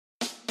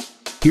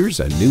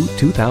Here's a new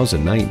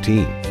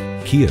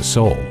 2019 Kia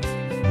Soul.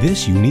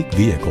 This unique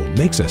vehicle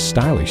makes a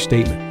stylish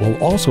statement while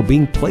also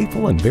being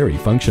playful and very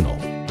functional.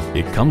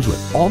 It comes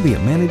with all the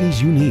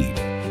amenities you need: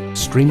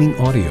 streaming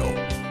audio,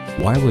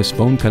 wireless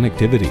phone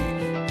connectivity,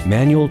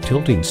 manual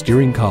tilting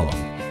steering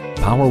column,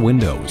 power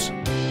windows,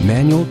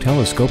 manual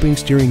telescoping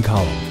steering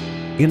column,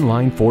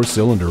 inline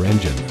 4-cylinder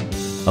engine,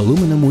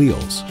 aluminum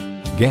wheels,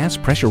 gas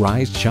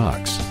pressurized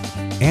shocks,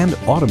 and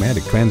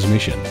automatic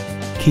transmission.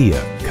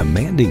 Kia,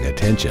 commanding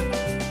attention.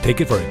 Take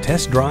it for a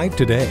test drive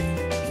today.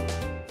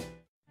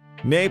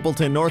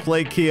 Napleton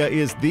Northlake Kia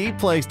is the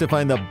place to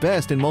find the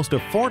best and most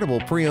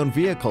affordable pre-owned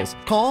vehicles.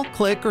 Call,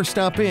 click, or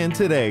stop in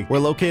today. We're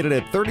located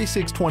at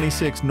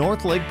 3626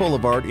 Northlake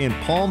Boulevard in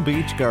Palm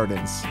Beach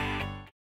Gardens.